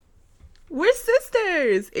We're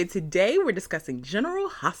sisters, and today we're discussing General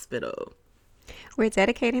Hospital. We're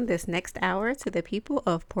dedicating this next hour to the people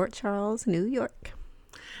of Port Charles, New York.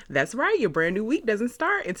 That's right, your brand new week doesn't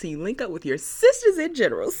start until you link up with your sisters in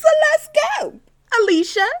general. So let's go.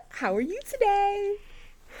 Alicia, how are you today?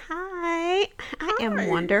 Hi, I am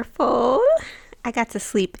wonderful. I got to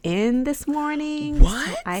sleep in this morning. What?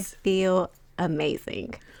 So I feel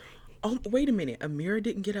amazing. Oh, wait a minute. Amira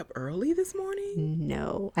didn't get up early this morning?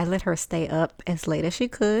 No, I let her stay up as late as she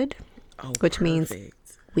could, which perfect. means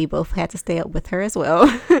we both had to stay up with her as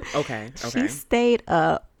well. Okay. She stayed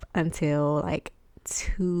up until like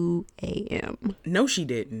 2 a.m. No, she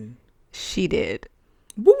didn't. She did.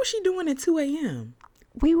 What was she doing at 2 a.m.?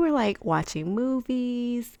 We were like watching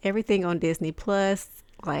movies, everything on Disney Plus.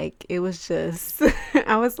 Like it was just,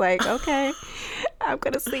 I was like, okay, I'm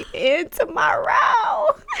going to sleep in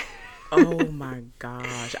tomorrow. Oh my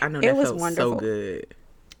gosh. I know that was felt wonderful. so good.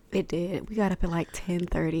 It did. We got up at like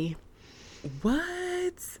 10:30.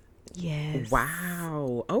 What? Yes.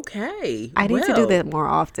 Wow. Okay. I need to do that more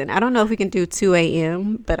often. I don't know if we can do 2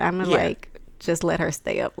 a.m., but I'm going to like just let her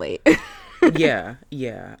stay up late. Yeah.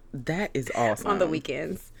 That is awesome. On the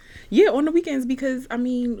weekends. Yeah, on the weekends, because, I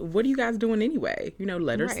mean, what are you guys doing anyway? You know,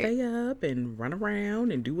 let her Right. stay up and run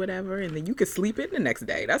around and do whatever, and then you can sleep in the next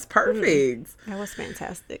day. That's perfect. That was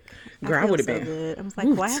fantastic. Girl, I feel would've so been. good. I was like,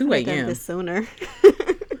 Ooh, why 2 haven't I done a.m.. this sooner?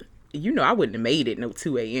 You know, I wouldn't have made it no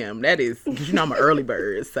 2 a.m. That is, because you know I'm an early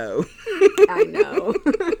bird, so. I know.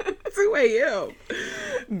 2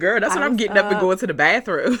 a.m. Girl, that's when I'm getting up and going to the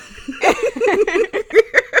bathroom.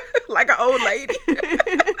 Like an old lady.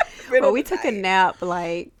 Well, we took a nap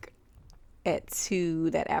like at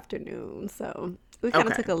 2 that afternoon. So we kind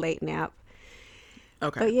of took a late nap.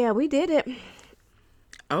 Okay. But yeah, we did it.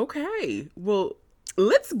 Okay. Well,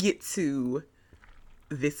 let's get to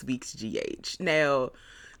this week's GH. Now,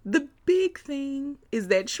 the big thing is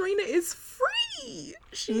that Trina is free.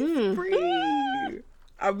 She's free.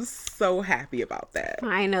 I'm so happy about that.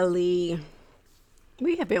 Finally.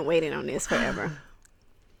 We have been waiting on this forever.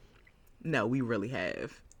 No, we really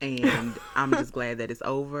have. And I'm just glad that it's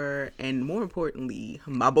over. And more importantly,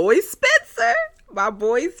 my boy Spencer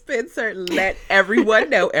let everyone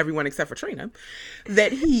know, everyone except for Trina,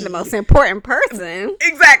 that he... The most important person.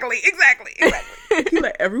 Exactly. He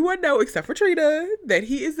let everyone know, except for Trina, that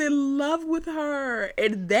he is in love with her.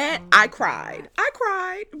 And that, I cried. I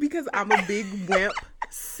cried because I'm a big wimp,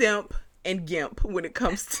 simp, and gimp when it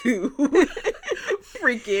comes to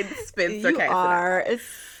freaking Spencer You Cassidy. are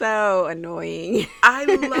so annoying. I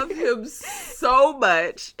love him so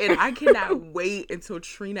much, and I cannot wait until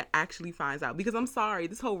Trina actually finds out. Because I'm sorry,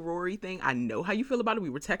 this whole Rory thing, I know how you feel about it.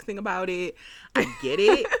 We were texting about it. I get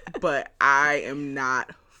it, but I am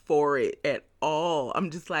not for it at all.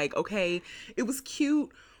 I'm just like, okay, it was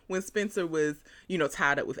cute when Spencer was,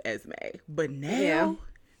 tied up with Esme, but now... Yeah.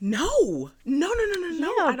 No.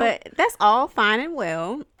 Yeah, but that's all fine and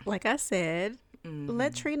well. Like I said,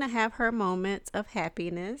 let Trina have her moments of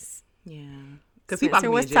happiness. Yeah. Because Spencer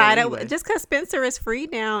was tied up. Just because Spencer is free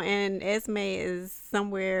now and Esme is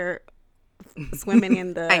somewhere swimming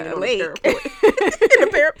in the lake. In the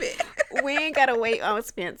parapet. We ain't got to wait on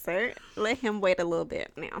Spencer. Let him wait a little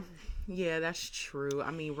bit now. Yeah, that's true. I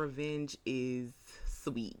mean, revenge is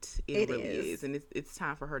sweet. It really is. And it's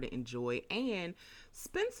time for her to enjoy. And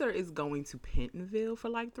Spencer is going to Pentonville for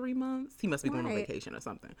like 3 months. He must be going on vacation or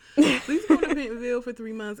something. So he's going to Pentonville for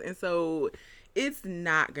 3 months. And so it's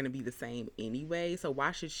not going to be the same anyway. So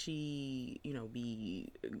why should she, be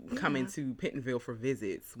coming to Pentonville for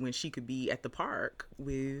visits when she could be at the park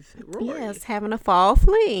with Rory? Yes, having a fall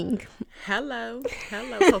fling. Hello.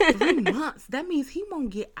 So 3 months. That means he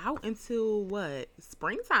won't get out until what?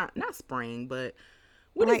 Springtime? Not spring, but...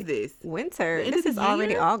 What is this? Winter. This is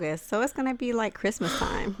already August, so it's gonna be like Christmas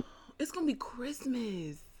time. It's gonna be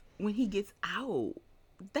Christmas when he gets out.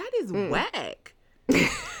 That is whack. I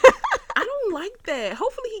don't like that.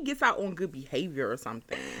 Hopefully he gets out on good behavior or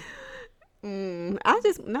something. I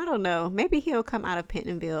don't know. Maybe he'll come out of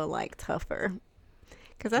Pentonville like tougher.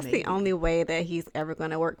 Because that's the only way that he's ever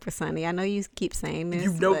going to work for Sonny. I know you keep saying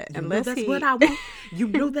this, but unless that's what I want. You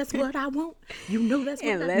know that's what I want. You know that's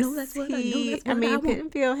what I know. That's what I know. That's what I want.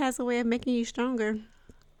 Pentonville has a way of making you stronger.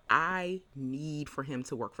 I need for him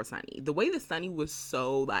to work for Sonny. The way that Sonny was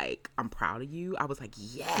so like, I'm proud of you. I was like,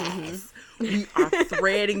 yes, we are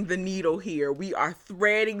threading the needle here. We are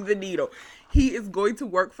threading the needle. He is going to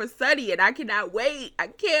work for Sonny, and I cannot wait. I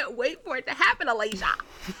can't wait for it to happen, Alicia.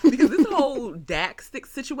 Because this whole Dax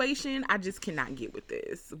situation, I just cannot get with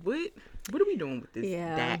this. What are we doing with this?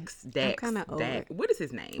 Yeah, Dax. I'm kind of over it. What is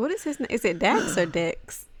his name? What is his name? Is it Dax or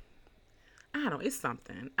Dex? I don't. It's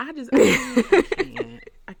something. I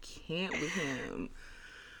can't with him.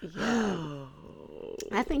 Yeah.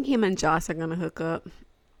 I think him and Joss are gonna hook up.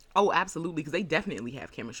 Oh, absolutely, because they definitely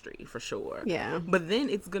have chemistry for sure. Yeah. But then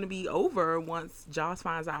it's gonna be over once Joss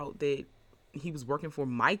finds out that he was working for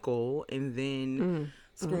Michael and then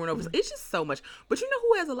screwing over. It's just so much. But you know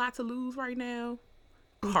who has a lot to lose right now?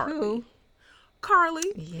 Carly. Who?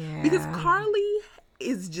 Carly. Yeah. Because Carly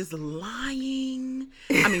is just lying.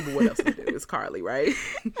 I mean, but what else to do? It's Carly, right?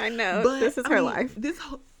 I know. But this is her life. This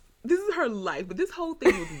is her life. But this whole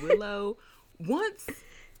thing with Willow, once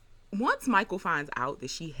Michael finds out that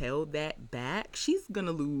she held that back, she's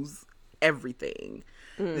gonna lose everything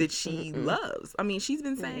that she loves. I mean, she's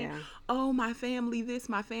been saying, "Oh, my family this,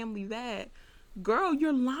 my family that." Girl,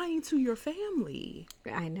 you're lying to your family.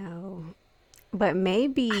 I know. But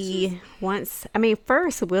maybe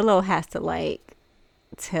first Willow has to like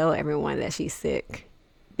tell everyone that she's sick,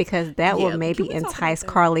 because that will maybe entice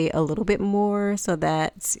Carly a little bit more, so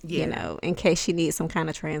that, you know, in case she needs some kind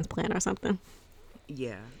of transplant or something.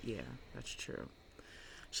 Yeah, that's true.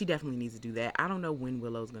 She definitely needs to do that. I don't know when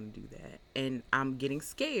Willow's going to do that. And I'm getting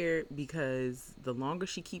scared because the longer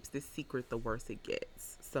she keeps this secret, the worse it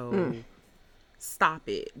gets. So stop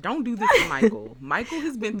it. Don't do this to Michael. Michael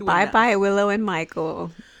has been through enough. Bye, Willow and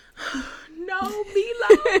Michael. No, Milo.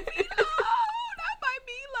 Not my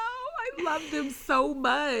Milo. I love them so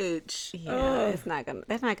much. Yeah,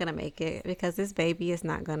 they're not gonna make it, because this baby is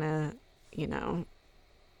not gonna, you know,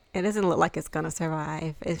 it doesn't look like it's gonna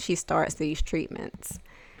survive if she starts these treatments.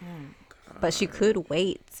 But she could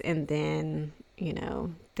wait, and then, you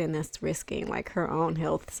know, then that's risking like her own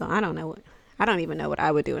health. So I don't even know what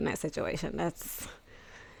I would do in that situation. That's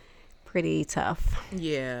pretty tough.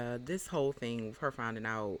 Yeah, this whole thing, her finding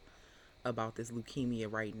out about this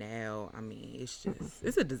leukemia right now, I mean, it's just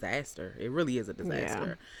it's a disaster. It really is a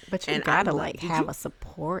disaster. Yeah. But you gotta have a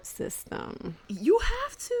support system. You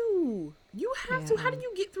have to. How do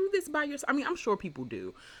you get through this by yourself? I mean, I'm sure people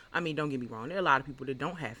do. I mean, don't get me wrong, there are a lot of people that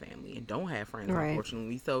don't have family and don't have friends,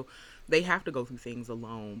 unfortunately, so they have to go through things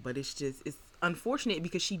alone. But it's unfortunate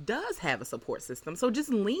because she does have a support system, so just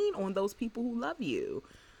lean on those people who love you.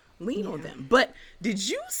 Lean on them. But did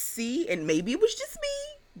you see, and maybe it was just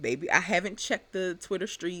me, maybe I haven't checked the Twitter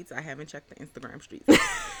streets, I haven't checked the Instagram streets,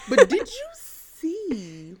 but did you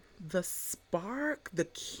see the spark, the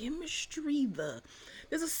chemistry,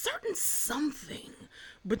 there's a certain something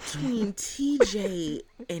between TJ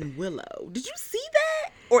and Willow? Did you see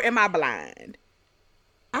that, or am I blind?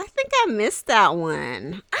 I think I missed that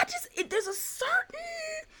one. There's a certain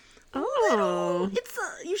little,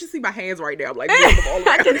 you should see my hands right now. I'm like, all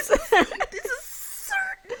around. It's a certain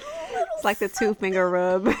little, it's like the 2-finger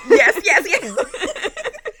rub. Yes.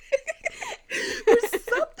 There's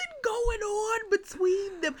something going on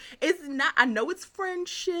between them. It's not, I know it's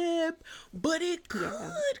friendship, but it could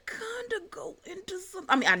kind of go into something.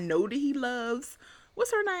 I mean, I know that he loves,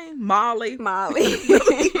 what's her name? Molly.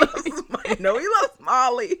 I know he loves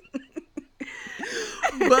Molly.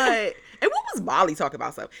 But, and what was Molly talking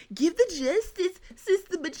about? So, give the justice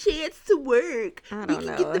system a chance to work. I don't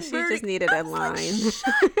know. She just needed a line. Like,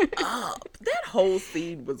 shut up. That whole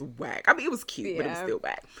scene was whack. I mean, it was cute, but it was still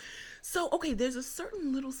whack. So, okay, there's a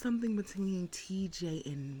certain little something between TJ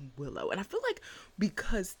and Willow. And I feel like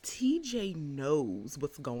because TJ knows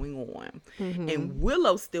what's going on and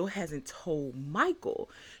Willow still hasn't told Michael,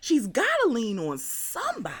 she's got to lean on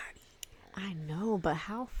somebody. I know, but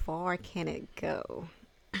how far can it go?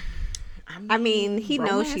 I mean, he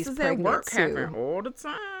knows she's pregnant at work too. Happen all the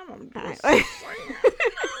time. I'm just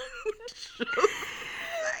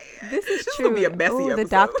This is this true. Will be a messy episode. The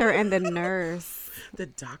doctor and the nurse. The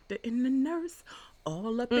doctor and the nurse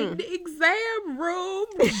all up in the exam room.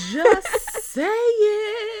 Just say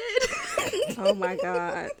it. Oh my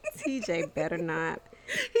God. TJ better not.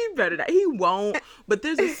 He better not. He won't. But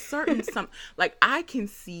there's a certain like I can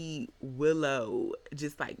see Willow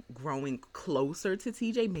just like growing closer to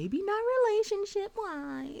TJ. Maybe not relationship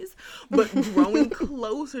wise, but growing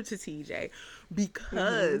closer to TJ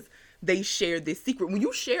because they share this secret. When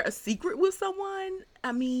you share a secret with someone,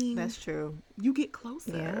 I mean, that's true. You get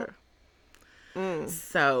closer. Yeah.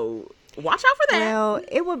 So watch out for that. Well,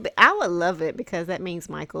 I would love it because that means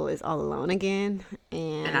Michael is all alone again,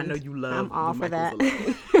 and I know you love. I'm all for that.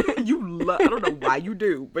 You love. I don't know why you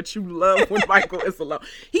do, but you love when Michael is alone.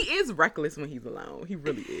 He is reckless when he's alone. He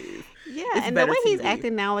really is. Yeah, and the way he's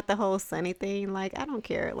acting now with the whole Sunny thing, like I don't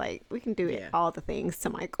care. Like we can do all the things to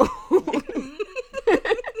Michael.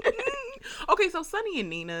 Okay, so Sunny and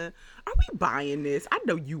Nina, are we buying this? I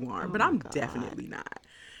know you aren't, but I'm definitely not.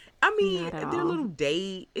 I mean, their little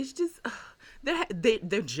date, it's just,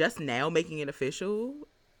 They're just now making it official.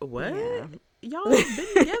 What? Yeah. Y'all have been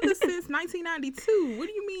together since 1992. What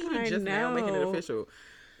do you mean you're just now making it official?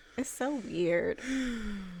 It's so weird.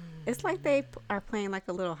 It's like they are playing like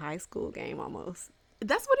a little high school game almost.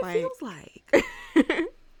 That's what it feels like.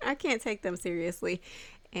 I can't take them seriously.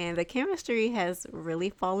 And the chemistry has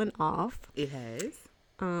really fallen off. It has.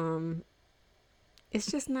 It's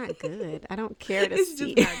just not good. I don't care to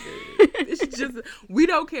see it. It's just not good. It's just, we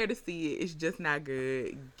don't care to see it. It's just not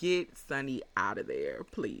good. Get Sonny out of there,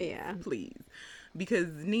 please. Yeah. Please. Because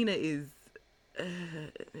Nina is,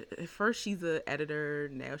 at first she's an editor,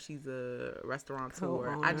 now she's a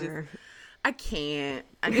restaurateur. I can't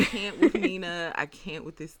with Nina. I can't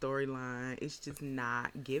with this storyline. It's just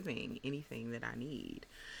not giving anything that I need.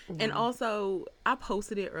 Mm-hmm. And also, I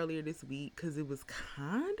posted it earlier this week because it was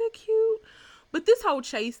kind of cute. But this whole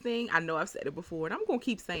Chase thing, I know I've said it before, and I'm gonna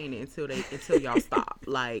keep saying it until y'all stop.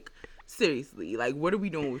 Like, seriously, like, what are we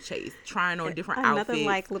doing with Chase? Trying on different outfits. Another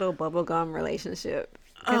like little bubblegum relationship.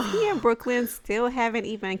 Because he and Brooklyn still haven't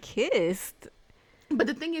even kissed. But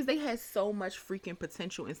the thing is, they had so much freaking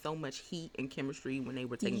potential and so much heat and chemistry when they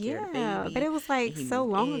were taking care of the baby. Yeah, but it was like so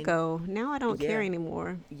long ago. Now I don't care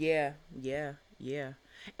anymore. Yeah.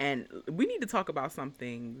 And we need to talk about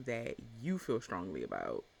something that you feel strongly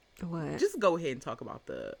about. What? Just go ahead and talk about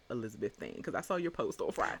the Elizabeth thing, because I saw your post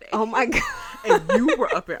on Friday. Oh my God. And you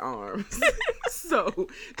were up in arms. So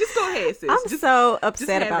just go ahead, sis. I'm so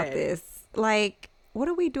upset about this. Like, what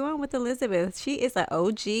are we doing with Elizabeth? She is an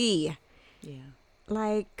OG. Yeah.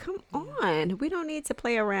 Like, come on. We don't need to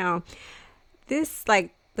play around. This,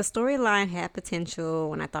 like, the storyline had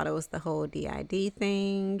potential when I thought it was the whole DID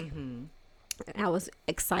thing. Mm-hmm. I was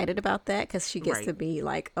excited about that because she gets to be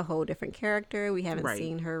like a whole different character. We haven't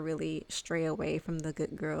seen her really stray away from the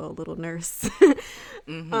good girl, little nurse.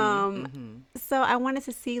 So I wanted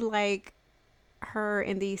to see like her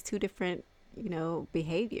in these two different,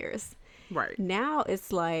 behaviors. Right. Now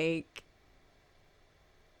it's like,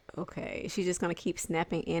 okay, she's just going to keep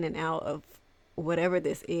snapping in and out of whatever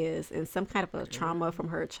this is and some kind of a trauma from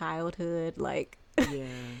her childhood. Like, yeah.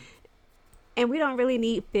 And we don't really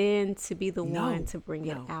need Finn to be the one to bring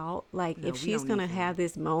it out. Like, if she's going to have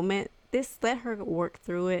this moment, let her work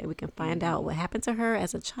through it and we can find out what happened to her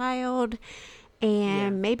as a child.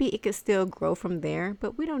 And maybe it could still grow from there.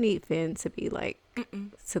 But we don't need Finn to be, like,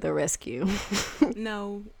 to the rescue.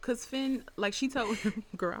 No, because Finn, like, she told him,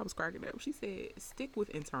 girl, I was cracking up. She said, stick with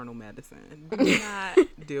internal medicine. Do not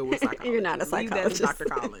deal with psychology. You're not a psychologist. Leave that to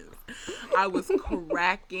Dr. Collins. I was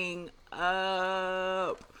cracking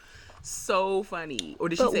up. So funny. Or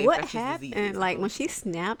did she say what happened? Diseases? Like when she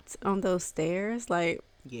snapped on those stairs, like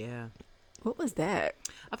what was that?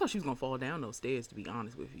 I thought she was gonna fall down those stairs. To be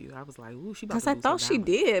honest with you, I was like, "Ooh, she." Because I thought she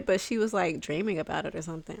did, but she was like dreaming about it or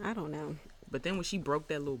something. I don't know. But then when she broke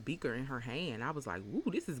that little beaker in her hand, I was like, "Ooh,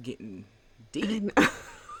 this is getting deep."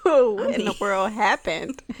 What in the world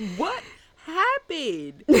happened? What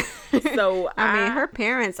happened? So I mean, her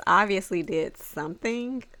parents obviously did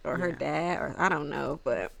something, or her dad, or I don't know,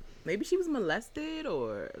 but. Maybe she was molested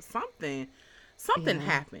or something. Something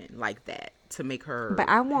happened like that to make her. But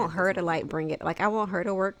I want her to like bring it. Like I want her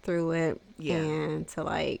to work through it and to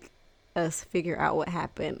like us figure out what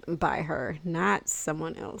happened by her, not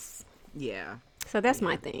someone else. Yeah. So that's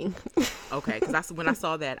my thing. Okay, because when I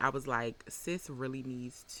saw that, I was like, sis really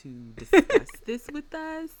needs to discuss this with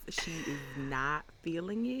us. She is not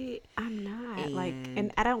feeling it. I'm not.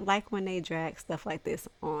 And I don't like when they drag stuff like this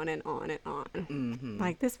on and on and on. Mm-hmm.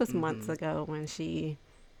 Like, this was months ago when she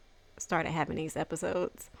started having these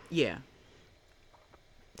episodes. Yeah.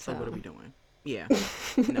 So what are we doing? Yeah.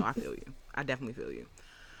 No, I feel you. I definitely feel you.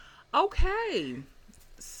 Okay.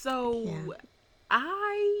 So... Yeah.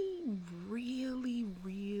 I really,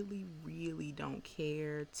 really, really don't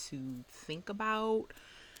care to think about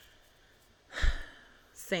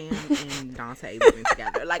Sam and Dante living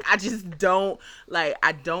together. Like, I just don't,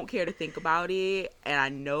 I don't care to think about it. And I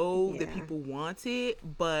know that people want it,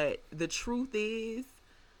 but the truth is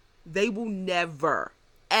they will never,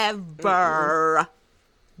 ever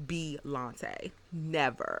be Lante.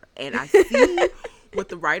 Never. And I see what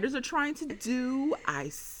the writers are trying to do. I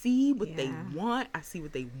see what they want. I see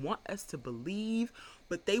what they want us to believe,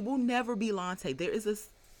 but they will never be Lante. There is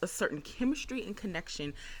a certain chemistry and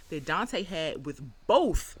connection that Dante had with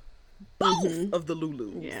both of the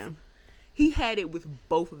Lulus. Yeah. He had it with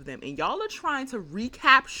both of them, and y'all are trying to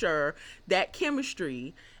recapture that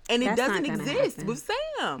chemistry, and it doesn't exist with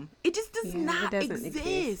Sam. It just does not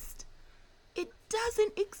exist. It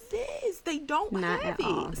doesn't exist. They don't have it.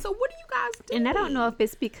 All. So what are you guys doing? And I don't know if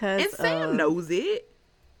it's because Sam knows it.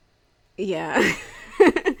 Yeah.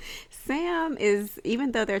 Sam is,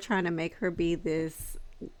 even though they're trying to make her be this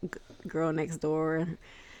girl next door,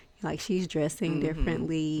 like she's dressing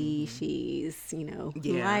differently. She's, She looks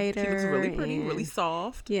really lighter pretty, really and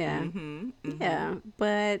soft. yeah, yeah,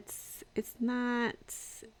 but it's not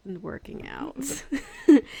working out.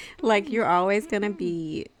 Like you're always gonna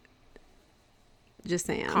be just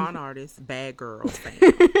Sam. Con artist, bad girl, Sam.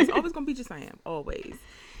 It's always gonna be just Sam. Always.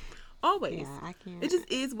 Yeah, I can't. It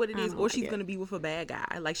just is what it is. Or like she's it. gonna be with a bad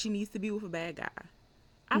guy. Like she needs to be with a bad guy.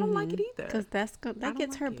 I don't like it either. Because that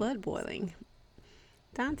gets her blood boiling.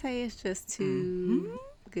 Dante is just too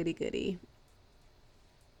goody goody.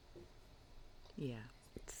 Yeah.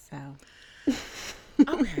 So.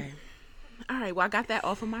 Okay. All right. Well, I got that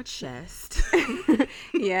off of my chest.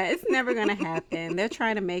 Yeah, it's never gonna happen. They're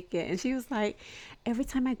trying to make it, and she was like, every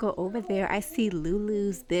time I go over there, I see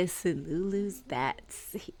Lulu's this and Lulu's that,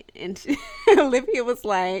 and Olivia was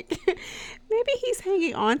like, maybe he's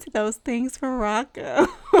hanging on to those things for Rocco.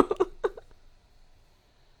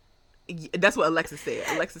 That's what Alexis said.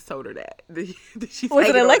 Alexis told her that. Was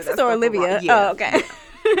it Alexis or Olivia? Yeah. Oh, okay.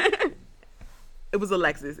 It was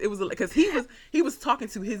Alexis. It was because he was talking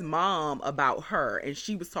to his mom about her, and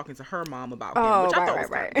she was talking to her mom about him, which I thought was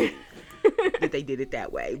kind of cute that they did it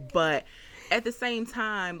that way. But at the same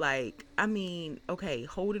time, like, I mean, okay,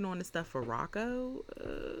 holding on to stuff for Rocco.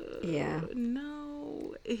 Yeah.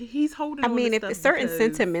 No, he's holding. I on mean, to if stuff it's certain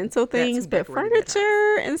sentimental things, but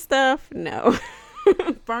furniture and stuff, no.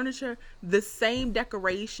 Furniture, the same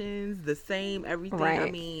decorations, the same everything. Right.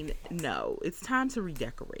 I mean, no, it's time to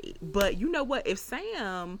redecorate. But you know what? If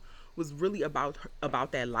Sam was really about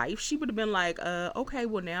that life, she would have been like, okay,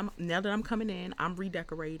 well now that I'm coming in, I'm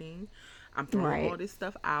redecorating. I'm throwing all this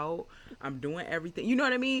stuff out. I'm doing everything. You know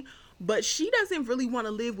what I mean? But she doesn't really want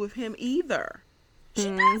to live with him either. She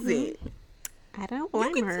doesn't. I don't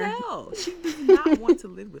blame her. You can tell. She does not want to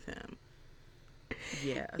live with him.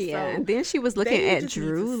 Yeah. Yeah. So and then she was looking at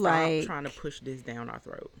Drew like trying to push this down our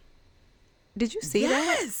throat. Did you see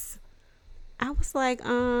that? Yes. I was like,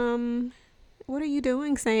 what are you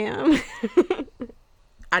doing, Sam?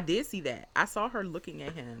 I did see that. I saw her looking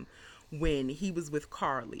at him when he was with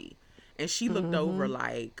Carly, and she looked over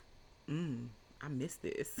like, I miss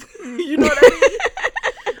this. You know what I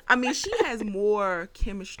mean? I mean, she has more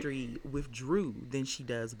chemistry with Drew than she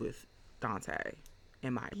does with Dante,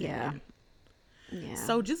 in my opinion. Yeah.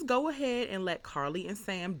 So just go ahead and let Carly and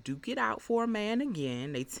Sam duke it out for a man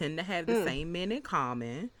again. They tend to have the same men in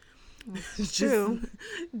common. True.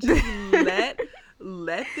 Just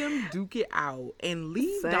let them duke it out and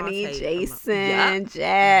leave Sonny, Dante Jason,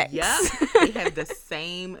 Jax. Yep. They have the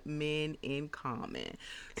same men in common.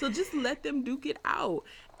 So just let them duke it out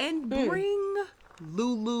and bring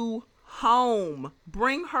Lulu home.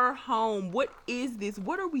 Bring her home. What is this?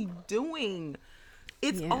 What are we doing?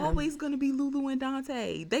 It's always going to be Lulu and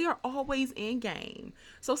Dante. They are always in game.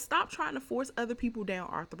 So stop trying to force other people down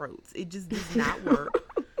our throats. It just does not work.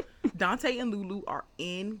 Dante and Lulu are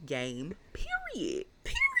in game. Period.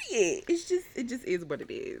 It just is what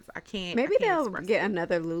it is. I can't. Maybe they'll get it.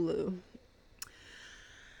 another Lulu.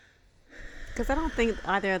 Because I don't think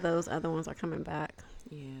either of those other ones are coming back.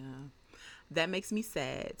 Yeah. That makes me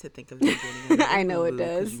sad to think of them getting another I know Lulu, it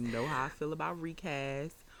does. You know how I feel about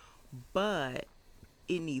recast. But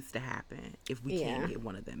it needs to happen if we can't get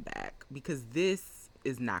one of them back, because this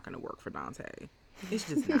is not going to work for Dante. It's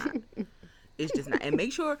just not. It's just not. And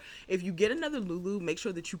make sure if you get another Lulu, make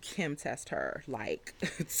sure that you chem test her. Like,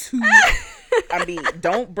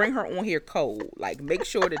 don't bring her on here cold. Like, make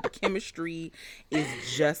sure that the chemistry is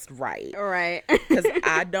just right. Right. Because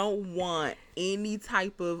I don't want any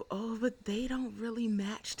type of, but they don't really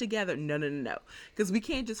match together. No. Because we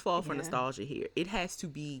can't just fall for nostalgia here. It has to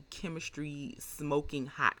be chemistry, smoking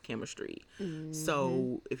hot chemistry.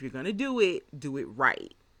 So if you're going to do it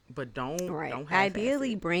right. But don't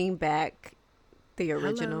ideally bring back the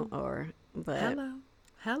original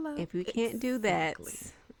Hello. If we can't do that,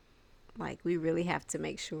 like, we really have to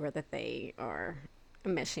make sure that they are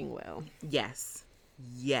meshing well. Yes.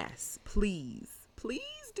 Please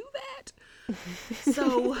do that.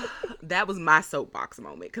 So that was my soapbox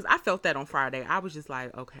moment, because I felt that on Friday. I was just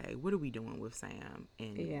like, okay, what are we doing with Sam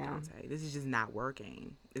and Dante? This is just not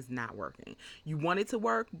working. It's not working. You want it to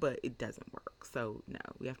work, but it doesn't work. So no,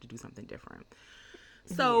 we have to do something different.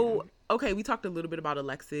 So, okay, we talked a little bit about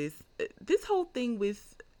Alexis. This whole thing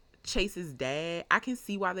with Chase's dad, I can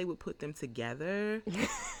see why they would put them together.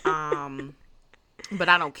 But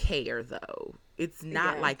I don't care, though. It's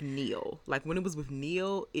not like Neil. Like, when it was with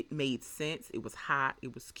Neil, it made sense. It was hot.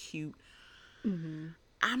 It was cute. I'm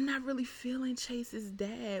not really feeling Chase's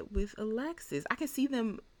dad with Alexis. I can see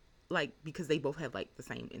them like, because they both have like the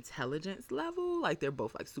same intelligence level, like they're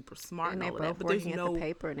both like super smart And and they're all of that. both But there's working no at the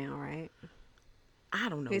paper now, right? I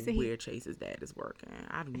don't know Isn't he? where Chase's dad is working.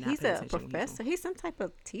 I do not He's pay a attention. professor. He's some type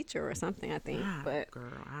of teacher or something, I think. But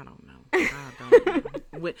Girl, I don't know. I don't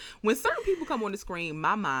know. When certain people come on the screen,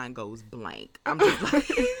 my mind goes blank. I'm just like,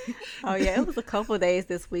 oh yeah, it was a couple of days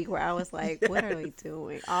this week where I was like, "What are we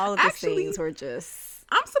doing?" All of the Actually, scenes were just.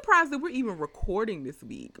 I'm surprised that we're even recording this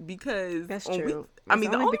week because That's true. I mean,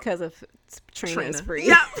 it's the only only because of Trina is free.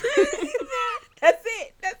 Yeah. That's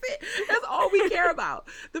it. That's all we care about.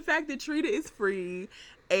 The fact that Trina is free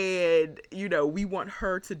and, you know, we want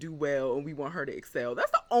her to do well and we want her to excel. That's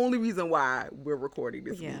the only reason why we're recording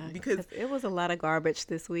this week. Because it was a lot of garbage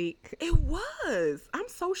this week. it was. I'm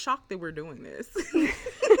so shocked that we're doing this.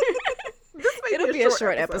 It'll be a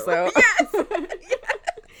short episode. Yes.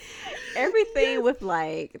 Everything with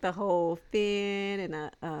like the whole Finn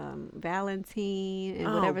and Valentine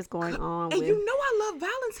and whatever's going on. And you know I love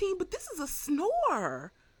Valentine, but this is a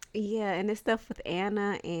snore. Yeah, and this stuff with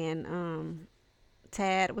Anna and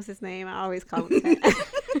Tad. What's his name? I always call him Tad.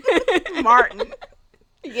 Martin.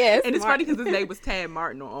 Yes, and it's Martin. funny because his name was Tad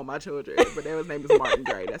Martin on All My Children, but his name is Martin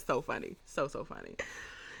Gray. That's so funny, so funny.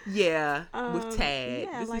 Yeah, with Tad.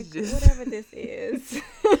 Yeah, this like is just whatever this is.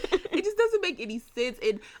 It just doesn't make any sense.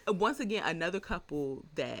 And once again, another couple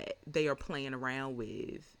that they are playing around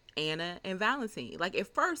with, Anna and Valentine. Like at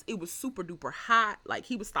first, it was super duper hot. Like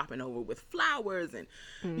he was stopping over with flowers and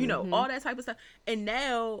you know all that type of stuff. And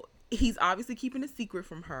now he's obviously keeping a secret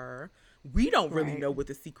from her. We don't really know what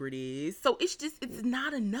the secret is, so it's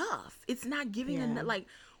not enough. It's not giving enough. Like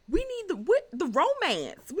we need the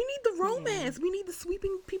romance. We need the romance. We need the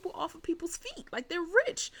sweeping people off of people's feet. Like they're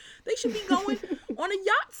rich. They should be going on a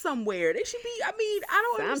yacht somewhere. They should be. I mean,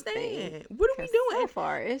 I don't understand. What are we doing? So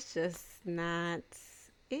far, it's just not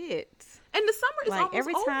it. And the summer is like almost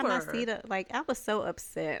every time over. I see I was so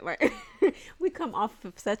upset. Like we come off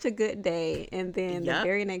of such a good day, and then the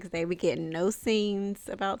very next day we get no scenes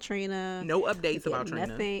about Trina, no updates about Trina.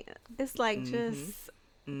 Nothing. It's like just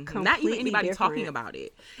not even anybody different. talking about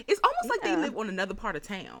it. It's almost like they live on another part of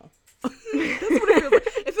town. That's what it feels like.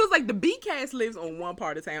 It feels like the B cast lives on one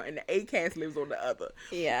part of town and the A cast lives on the other.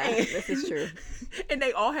 Yeah, this is true. And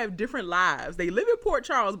they all have different lives. They live in Port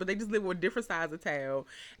Charles, but they just live on different sides of town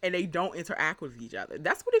and they don't interact with each other.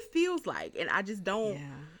 That's what it feels like. And I just don't,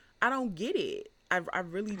 I don't get it. I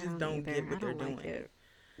really just don't get what they're doing. Like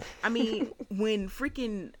I mean, when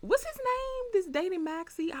freaking, what's his name? This dating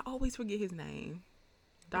Maxie? I always forget his name.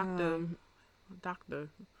 Dr.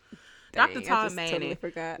 Todd Manning. Totally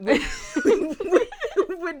forgot. With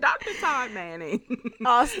Dr. Todd Manning.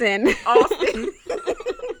 Austin.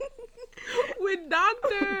 When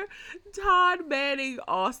Dr. Todd Manning,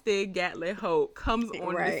 Austin Gatlin Hope comes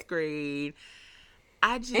on the screen,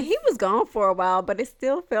 and he was gone for a while, but it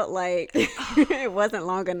still felt like it wasn't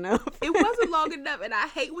long enough. It wasn't long enough, and I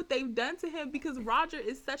hate what they've done to him because Roger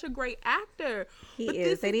is such a great actor. He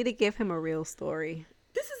is. They need to give him a real story.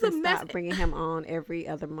 This is a mess. Stop bringing him on every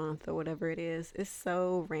other month or whatever it is. It's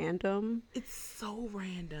so random. It's so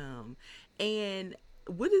random. And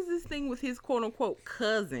what is this thing with his quote unquote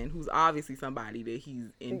cousin, who's obviously somebody that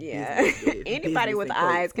he's in business with? Anybody with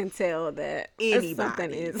eyes can tell that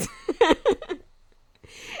something is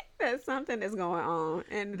that something is going on.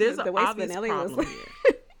 And there's the an way obvious Spinelli problem was here.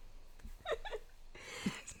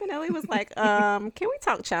 Spinelli was like, can we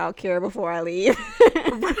talk childcare before I leave?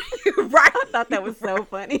 Right. I thought that was so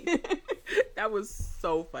funny. That was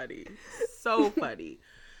so funny. So funny.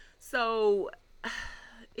 So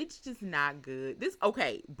it's just not good.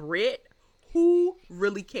 Britt, who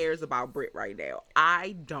really cares about Britt right now?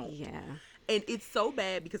 I don't. Yeah. And it's so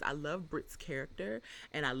bad because I love Britt's character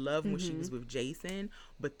and I love when she was with Jason.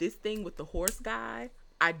 But this thing with the horse guy,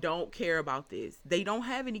 I don't care about this. They don't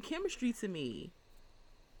have any chemistry to me.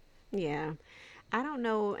 Yeah. I don't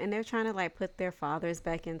know. And they're trying to like put their fathers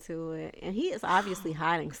back into it. And he is obviously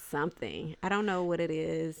hiding something. I don't know what it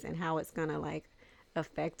is and how it's going to like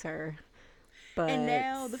affect her. But and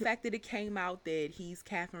now the fact that it came out that he's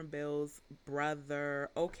Catherine Bell's brother.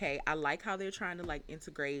 Okay, I like how they're trying to like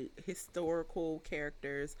integrate historical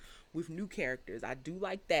characters with new characters. I do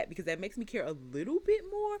like that because that makes me care a little bit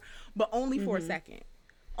more, but only for a second.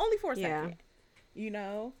 Only for a second. You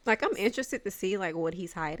know? Like I'm interested to see like what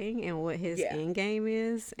he's hiding and what his end game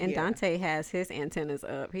is. And Dante has his antennas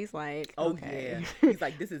up. He's like, okay. He's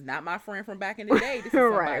like, this is not my friend from back in the day. This is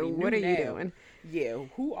somebody new what are you now. doing? Yeah,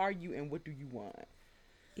 who are you and what do you want?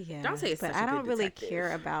 Yeah, Dante is but such a I don't good really detective.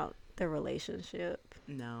 care about the relationship.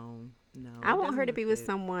 No, No, I want her to be with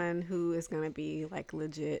someone who is going to be like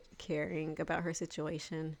legit caring about her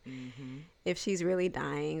situation. Mm-hmm. If she's really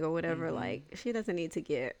dying or whatever, like she doesn't need to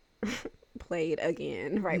get played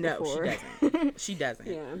again before. She doesn't. She doesn't.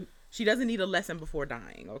 Yeah. She doesn't need a lesson before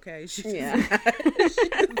dying, okay? She does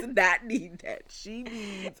not need that. She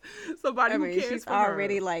needs somebody who cares she's for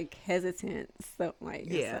already her. like hesitant. So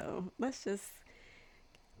so let's just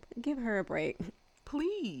give her a break.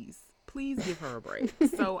 Please give her a break.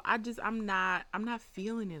 So I'm not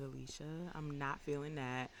feeling it, Alicia. I'm not feeling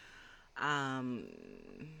that. I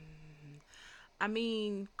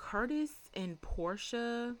mean, Curtis and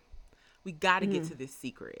Portia, we got to get to this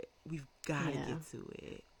secret. We've got to get to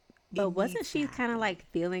it. But wasn't she kind of like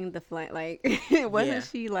feeling the flight? Like, wasn't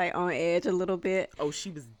she like on edge a little bit? Oh,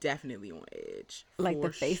 she was definitely on edge. Like the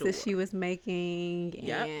faces she was making,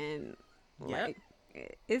 and like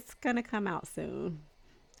it's gonna come out soon.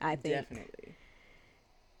 I think definitely.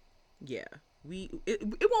 Yeah,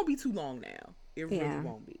 it won't be too long now. It really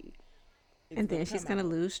won't be. And then she's gonna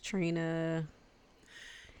lose Trina.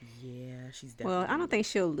 Yeah, she's definitely. Well, I don't think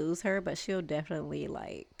she'll lose her, but she'll definitely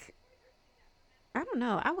like. I don't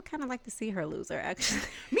know. I would kind of like to see her lose her, actually.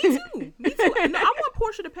 Me too. No, I want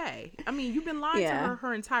Portia to pay. I mean, you've been lying to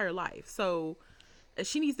her entire life, so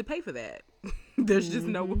she needs to pay for that. There's just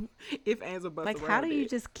no if, ands, or buts. Like, how do you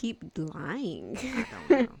just keep lying?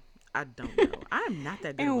 I don't know. I am not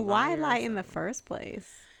that good. And why lie in the first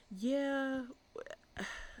place? Yeah.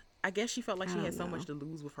 I guess she felt like she had so much to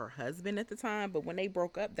lose with her husband at the time, but when they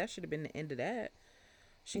broke up, that should have been the end of that.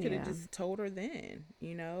 She could have just told her then,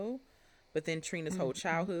 you know? But then Trina's whole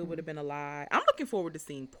childhood would have been a lie. I'm looking forward to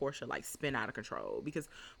seeing Portia like spin out of control because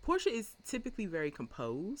Portia is typically very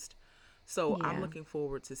composed. So I'm looking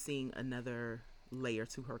forward to seeing another layer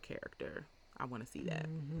to her character. I want to see that.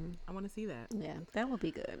 I want to see that. Yeah, that would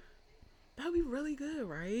be good. That would be really good,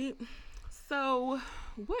 right? So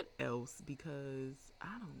what else? Because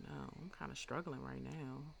I don't know. I'm kind of struggling right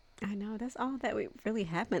now. I know. That's all that really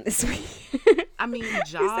happened this week. I mean,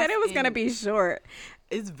 Joss. You said it was going to be short.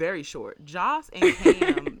 It's very short. Joss and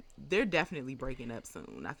Cam, they're definitely breaking up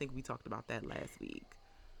soon. I think we talked about that last week.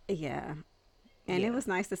 Yeah. And it was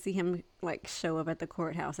nice to see him like show up at the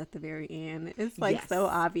courthouse at the very end. It's like so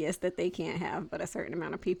obvious that they can't have but a certain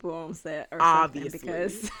amount of people on set or something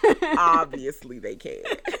because obviously they can't.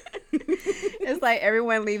 It's like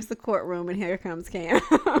everyone leaves the courtroom and here comes Cam.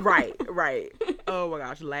 Right. Oh my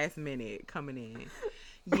gosh, last minute coming in.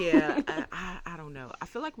 Yeah, I don't know. I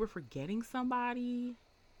feel like we're forgetting somebody.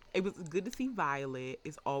 It was good to see Violet.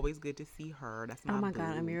 It's always good to see her. That's my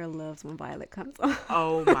God, Amira loves when Violet comes on.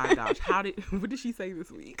 Oh my gosh. What did she say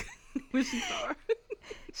this week when she saw her?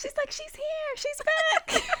 She's like, she's here. She's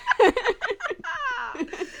back.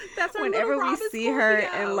 That's her. Whenever we see her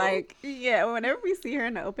and like, whenever we see her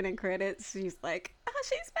in the opening credits, she's like, oh,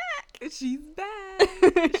 she's back. She's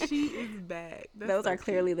back. She is back. Those are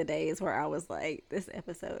clearly the days where I was like, this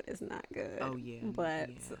episode is not good. Oh yeah. But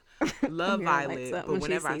love Violet, but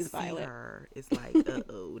whenever I see her, it's like,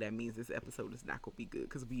 uh-oh, that means this episode is not gonna be good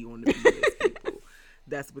because we on the BS people.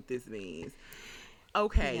 That's what this means.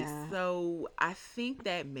 Okay, so I think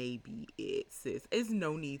that may be it, sis. There's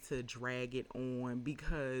no need to drag it on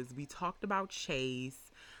because we talked about Chase.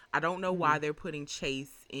 I don't know why they're putting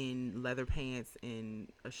Chase in leather pants and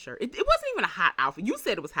a shirt. It wasn't even a hot outfit. You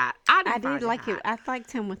said it was hot. I did like it. I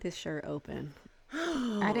liked him with his shirt open.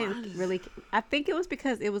 I didn't really. I think it was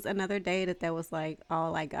because it was another day that was like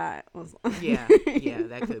all I got was. Yeah,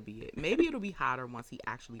 that could be it. Maybe it'll be hotter once he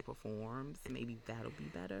actually performs. Maybe that'll be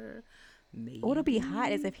better. Maybe. What'll be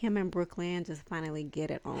hot is if him and Brooklyn just finally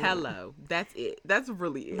get it on. Hello, that's it. That's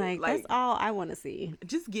really it. Like that's all I want to see.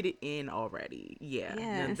 Just get it in already.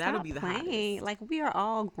 Yeah, that'll be the hottest. Like we are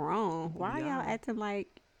all grown. Why are y'all acting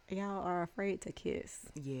like y'all are afraid to kiss?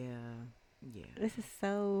 Yeah. This is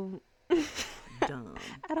so dumb.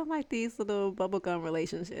 I don't like these little bubblegum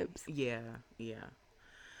relationships. Yeah.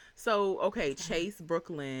 So okay, Chase,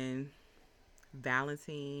 Brooklyn,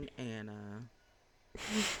 Valentine, Anna.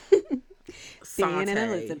 Finn and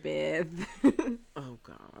Elizabeth. Oh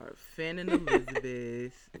God, Finn and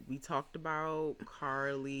Elizabeth. We talked about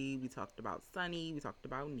Carly. We talked about Sunny. We talked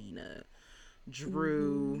about Nina,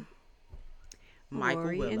 Drew, Michael,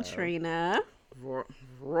 Rory, Willow, and Trina.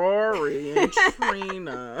 Rory and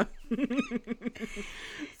Trina. She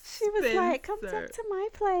was like, "Come up to my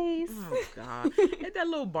place." Oh God! At that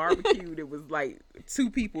little barbecue, there was like 2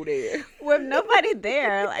 people there with nobody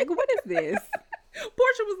there. Like, what is this?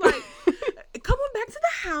 Portia was like, come on back to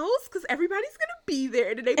the house because everybody's gonna be there.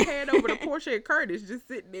 And then they pan over to Portia and Curtis just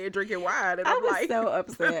sitting there drinking wine, and I'm like, so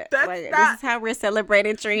upset. That's like, this is how we're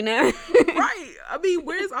celebrating Trina. Right? I mean,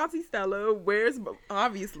 where's Auntie Stella? Where's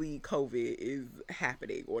obviously COVID is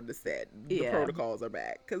happening on the set. The protocols are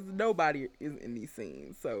back because nobody is in these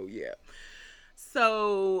scenes. So yeah.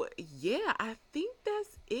 So yeah, I think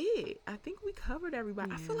that's it. I think we covered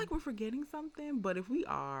everybody. I feel like we're forgetting something, but if we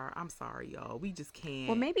are, I'm sorry, y'all. We just can't.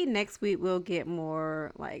 Well, maybe next week we'll get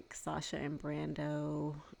more like Sasha and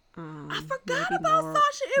Brando. I forgot about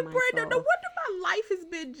Sasha and Brando. No wonder my life has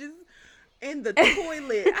been just in the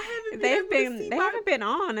toilet. I haven't they haven't been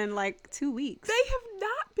on in like 2 weeks. They have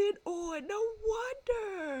not been on. No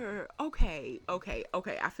wonder. Okay.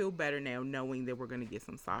 I feel better now knowing that we're gonna get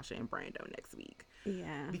some Sasha and Brando next week.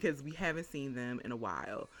 Yeah. Because we haven't seen them in a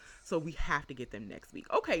while. So we have to get them next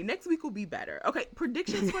week. Okay, next week will be better. Okay,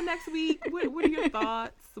 predictions for next week. What are your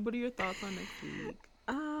thoughts? What are your thoughts on next week?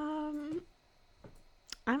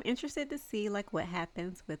 I'm interested to see like what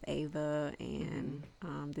happens with Ava and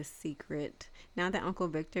this secret. Now that Uncle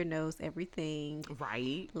Victor knows everything,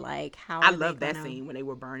 right? Like how I love that scene when they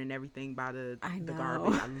were burning everything by the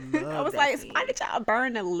garbage. I love. I was like, scene. why did y'all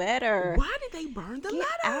burn the letter? Why did they burn the letter?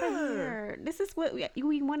 Out of here! This is what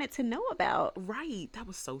we wanted to know about. Right? That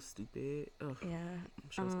was so stupid. Ugh. Yeah, I'm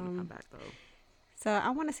sure it's gonna come back though. So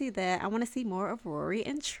I want to see that. I want to see more of Rory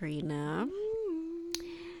and Trina.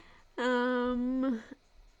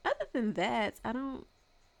 Other than that, I don't,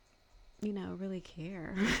 really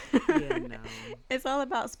care. Yeah, no. It's all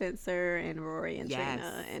about Spencer and Rory and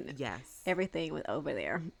Trina and everything with over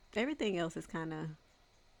there. Everything else is kind of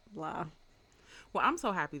blah. Well, I'm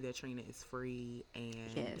so happy that Trina is free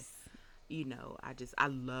and I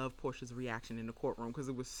love Portia's reaction in the courtroom because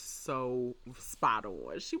it was so spot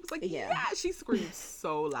on. She was like, yeah, she screamed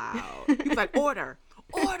so loud. He was like, order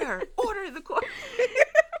in the court.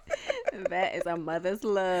 That is a mother's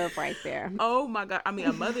love right there. Oh my God. I mean,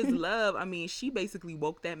 a mother's love. I mean, she basically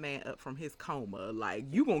woke that man up from his coma. Like,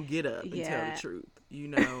 you gonna get up and tell the truth,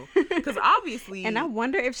 because obviously. And I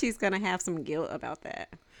wonder if she's gonna have some guilt about that.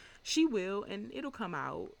 She will, and it'll come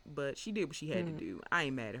out, but she did what she had to do. I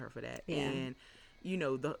ain't mad at her for that. Yeah. And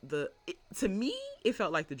to me, it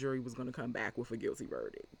felt like the jury was going to come back with a guilty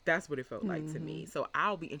verdict. That's what it felt like to me. So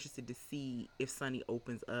I'll be interested to see if Sonny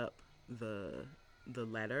opens up the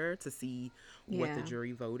letter to see what the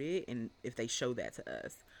jury voted and if they show that to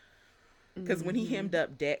us. Because when he hemmed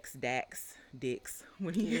up Dix,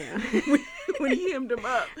 when he hemmed him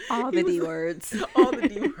up, all the D words.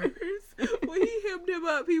 When he hemmed him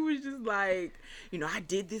up, he was just like, I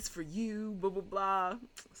did this for you, blah blah blah.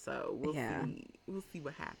 So we'll see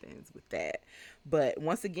what happens with that. But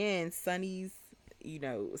once again, Sonny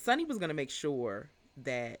was gonna make sure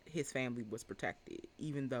that his family was protected,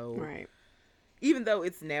 even though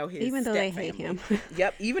it's now his even though they hate him.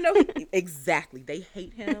 Yep, even though exactly they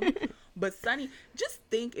hate him. But Sonny, just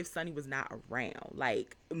think if Sonny was not around,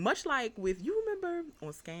 like much like with, you remember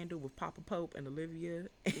on Scandal with Papa Pope and Olivia,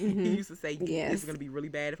 he used to say, this is going to be really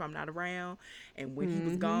bad if I'm not around. And when he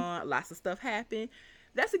was gone, lots of stuff happened.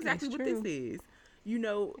 That's exactly what this is.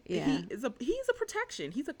 He's a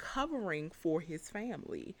protection. He's a covering for his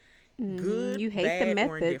family. Good, you hate bad, the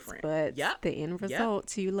methods, or indifferent. but the end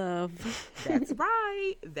results you love. That's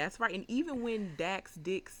right. And even when Dix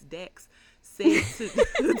said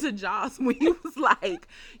to Joss, when he was like,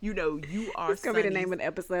 you are. It's gonna be the name of the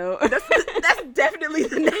episode. That's definitely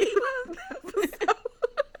the name of the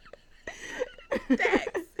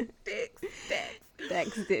episode.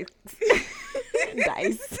 Dix.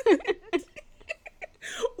 Dice.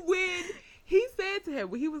 When he said to him,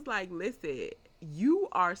 when he was like, listen, you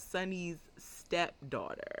are Sonny's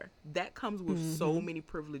stepdaughter. That comes with so many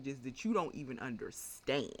privileges that you don't even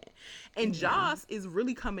understand. And Joss is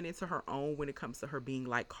really coming into her own when it comes to her being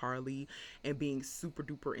like Carly and being super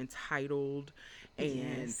duper entitled.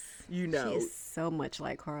 And, she is so much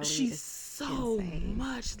like Carly. She's so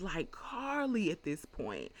much like Carly at this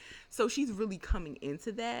point. So she's really coming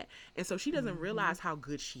into that. And so she doesn't realize how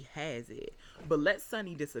good she has it. But let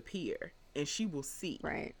Sonny disappear and she will see.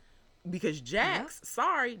 Right. Because Jax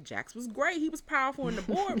was great. He was powerful in the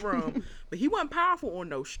boardroom, but he wasn't powerful on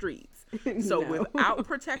those streets. So without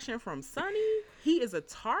protection from Sonny, he is a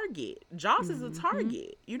target. Joss is a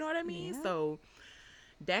target. You know what I mean? Yeah. So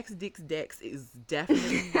Dex is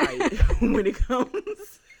definitely right when it comes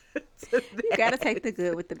to that. You got to take the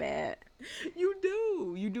good with the bad. You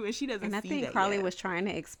do. And she doesn't see that. And I think Carly was trying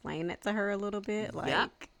to explain it to her a little bit. Like,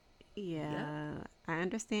 I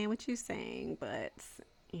understand what you're saying, but...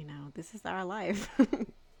 this is our life.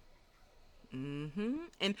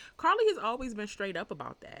 And Carly has always been straight up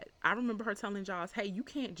about that. I remember her telling Joss, hey, you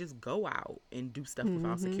can't just go out and do stuff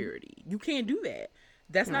without security. You can't do that.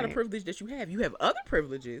 That's not a privilege that you have. You have other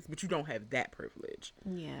privileges, but you don't have that privilege.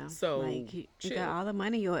 Yeah. So like you got all the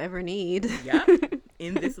money you'll ever need. Yep.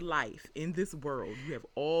 In this life, in this world, you have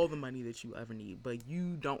all the money that you ever need, but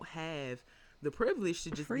you don't have the privilege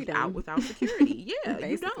to just be out without security. Yeah,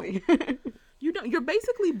 you don't. You don't. You're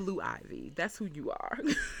basically Blue Ivy. That's who you are.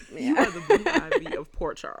 Yeah. You are the Blue Ivy of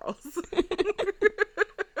Port Charles. You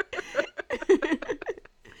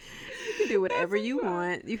can do whatever you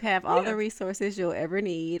want. You have all the resources you'll ever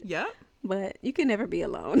need. Yep. But you can never be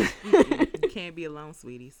alone. You can't be alone,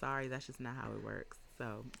 sweetie. Sorry, that's just not how it works.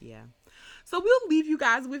 So, yeah. So we'll leave you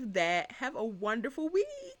guys with that. Have a wonderful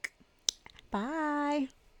week. Bye.